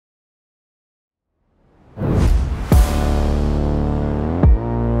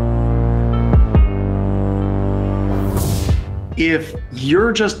If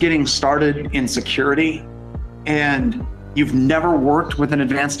you're just getting started in security and you've never worked with an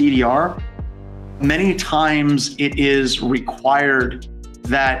advanced EDR, many times it is required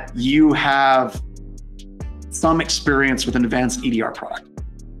that you have some experience with an advanced EDR product.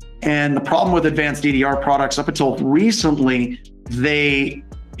 And the problem with advanced EDR products, up until recently,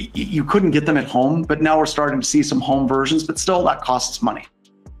 you couldn't get them at home, but now we're starting to see some home versions, but still that costs money.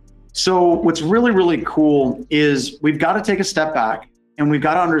 So what's really, really cool is we've got to take a step back and we've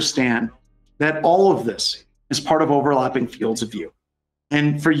got to understand that all of this is part of overlapping fields of view.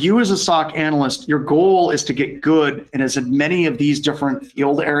 And for you as a SOC analyst, your goal is to get good in as many of these different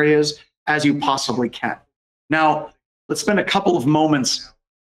field areas as you possibly can. Now, let's spend a couple of moments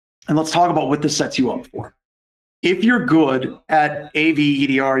and let's talk about what this sets you up for. If you're good at AV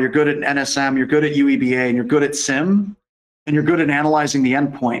EDR, you're good at NSM, you're good at UEBA, and you're good at SIEM, and you're good at analyzing the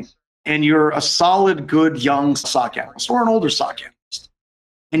endpoint, and you're a solid, good, young SOC analyst or an older SOC analyst,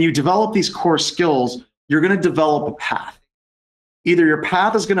 and you develop these core skills, you're going to develop a path. Either your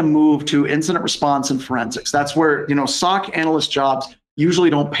path is going to move to incident response and forensics. That's where, SOC analyst jobs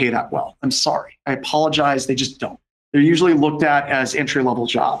usually don't pay that well. I'm sorry. I apologize. They just don't. They're usually looked at as entry-level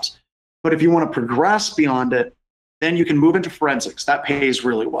jobs. But if you want to progress beyond it, then you can move into forensics. That pays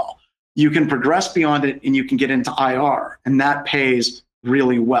really well. You can progress beyond it and you can get into IR, and that pays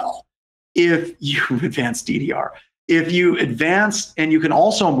really well. If you advance DDR, if you advance, and you can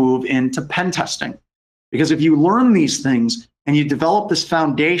also move into pen testing, because if you learn these things and you develop this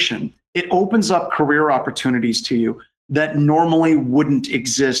foundation, it opens up career opportunities to you that normally wouldn't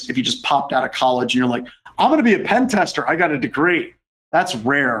exist if you just popped out of college and you're like, I'm going to be a pen tester. I got a degree. That's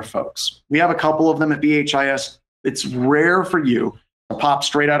rare, folks. We have a couple of them at BHIS. It's rare for you to pop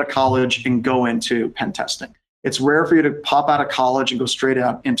straight out of college and go into pen testing. It's rare for you to pop out of college and go straight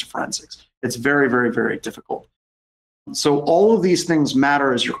out into forensics. It's very, very, very difficult. So all of these things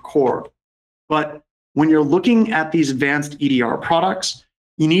matter as your core. But when you're looking at these advanced EDR products,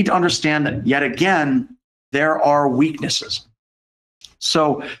 you need to understand that, yet again, there are weaknesses.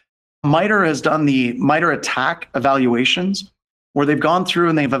 So MITRE has done the MITRE ATT&CK evaluations, where they've gone through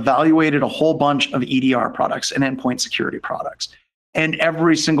and they've evaluated a whole bunch of EDR products and endpoint security products. And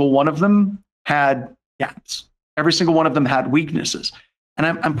every single one of them had gaps. Every single one of them had weaknesses. And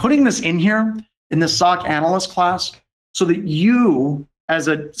I'm putting this in here in the SOC analyst class so that you, as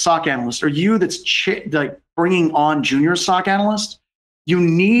a SOC analyst, or you that's like bringing on junior SOC analysts, you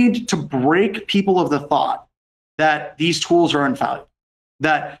need to break people of the thought that these tools are infallible,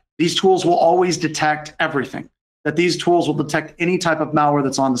 that these tools will always detect everything, that these tools will detect any type of malware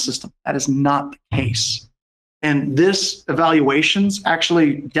that's on the system. That is not the case. And this evaluations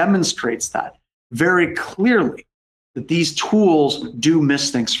actually demonstrates that very clearly, that these tools do miss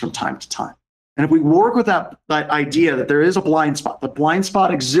things from time to time. And if we work with that idea that there is a blind spot, the blind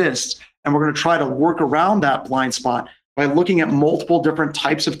spot exists, and we're going to try to work around that blind spot by looking at multiple different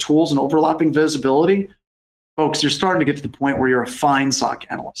types of tools and overlapping visibility, folks, you're starting to get to the point where you're a fine SOC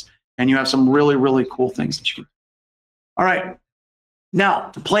analyst and you have some really, really cool things that you can do. All right. Now,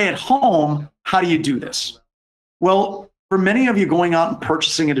 to play at home, how do you do this? Well, for many of you, going out and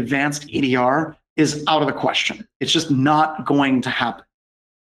purchasing an advanced EDR is out of the question. It's just not going to happen.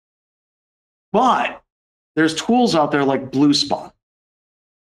 But there's tools out there like BlueSpawn.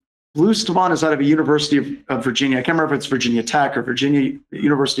 BlueSpawn is out of a University of Virginia. I can't remember if it's Virginia Tech or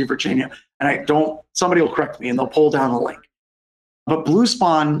University of Virginia. And somebody will correct me and they'll pull down the link. But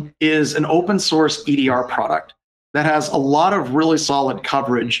BlueSpawn is an open source EDR product that has a lot of really solid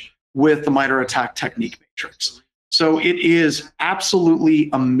coverage with the MITRE ATT&CK technique matrix. So it is absolutely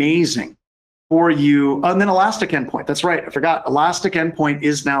amazing for you. And then Elastic Endpoint, that's right, I forgot. Elastic Endpoint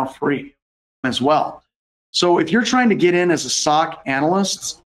is now free as well. So if you're trying to get in as a SOC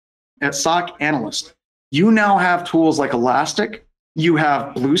analyst, you now have tools like Elastic, you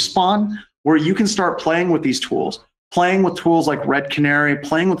have BlueSpawn, where you can start playing with these tools, playing with tools like Red Canary,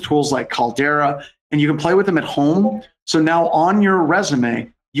 playing with tools like Caldera, and you can play with them at home. So now on your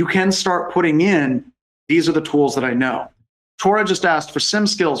resume, you can start putting in, these are the tools that I know. Tora just asked, for SIM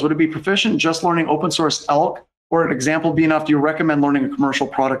skills, would it be proficient just learning open source ELK, or an example be enough? Do you recommend learning a commercial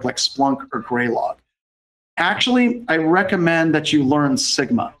product like Splunk or Graylog? Actually, I recommend that you learn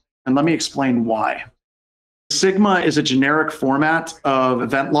Sigma, and let me explain why. Sigma is a generic format of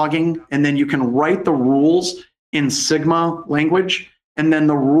event logging, and then you can write the rules in Sigma language, and then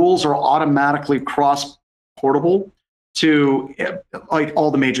the rules are automatically cross-portable to like all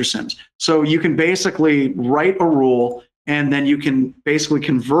the major SIMs. So you can basically write a rule, and then you can basically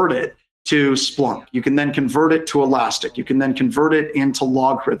convert it to Splunk. You can then convert it to Elastic. You can then convert it into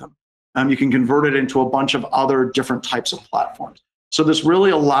Logarithm. You can convert it into a bunch of other different types of platforms. So this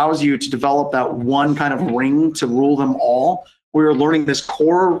really allows you to develop that one kind of ring to rule them all, where you're learning this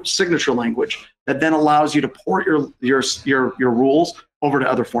core signature language that then allows you to port your rules over to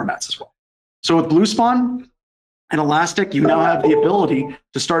other formats as well. So with BlueSpawn and Elastic, you now have the ability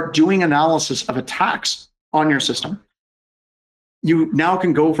to start doing analysis of attacks on your system. You now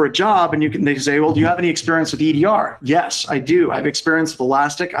can go for a job and they say, well, do you have any experience with EDR? Yes, I do. I have experience with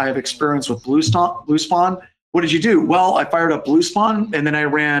Elastic. I have experience with BlueSpawn. What did you do? Well, I fired up BlueSpawn and then I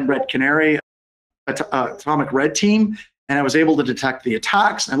ran Red Canary, Atomic Red Team, and I was able to detect the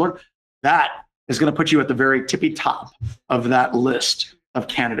attacks. And I learned that is going to put you at the very tippy top of that list of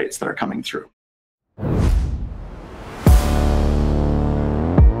candidates that are coming through.